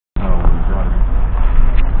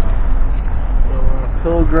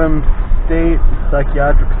Pilgrim State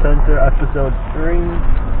Psychiatric Center, episode 3.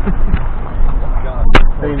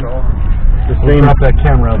 We'll drop that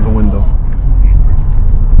camera out the window.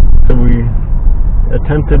 So we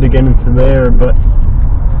attempted to get into there, but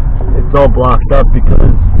it's all blocked up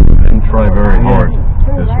because we didn't try very hard.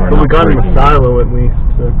 But we got in the silo at least.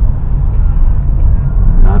 So.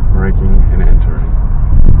 Not breaking and entering.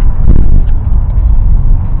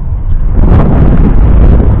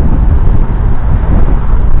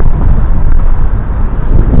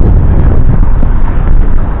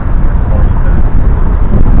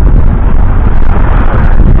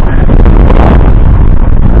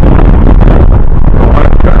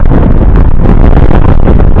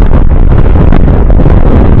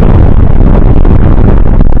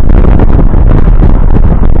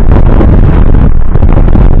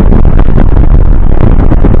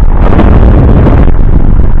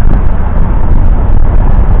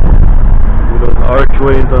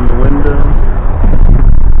 Archways on the window.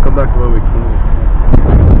 Go back to where we came.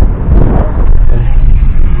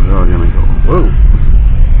 We're all gonna go. Whoa!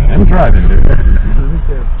 I'm driving, dude. I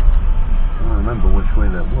don't remember which way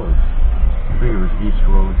that was. I think it was East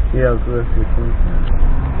Road. Yeah, it was where we came.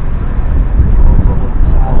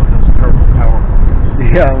 All of those purple power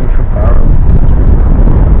lines. Yeah, it was for power.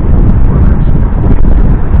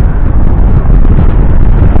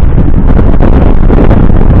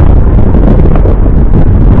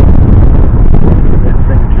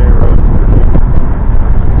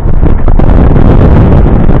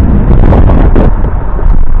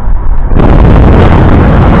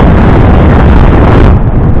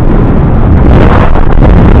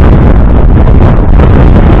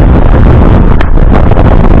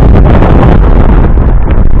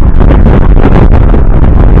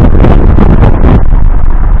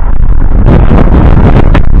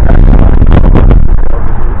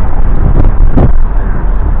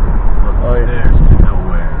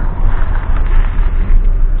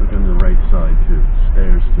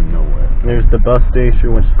 There's the bus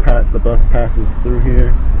station, which the bus passes through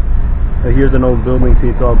here. Here's an old building, see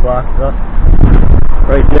it's all blocked up.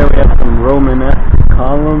 Right there we have some Romanesque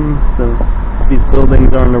columns, so these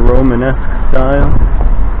buildings are in the Romanesque style.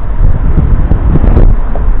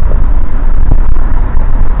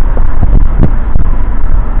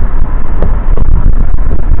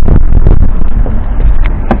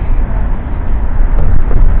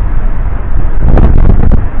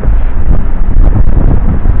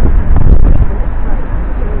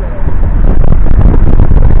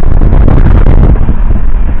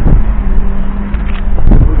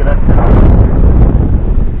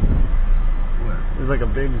 Like a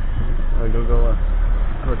big, go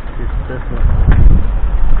towards this one.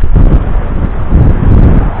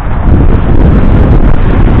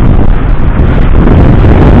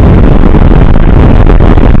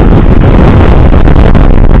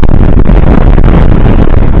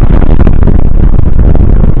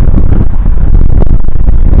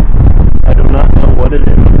 I do not know what it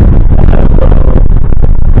is. I have a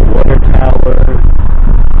water tower.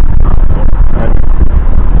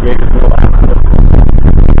 Yeah, there's no access.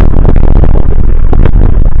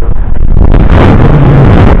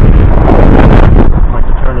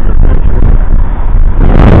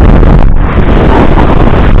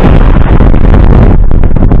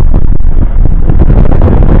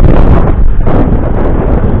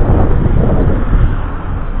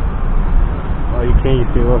 Can you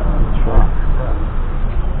see what?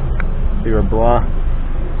 See your block.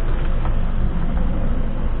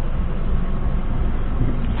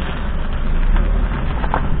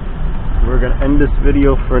 We're gonna end this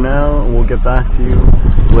video for now, and we'll get back to you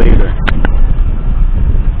later.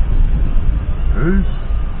 Peace.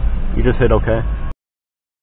 You just hit OK.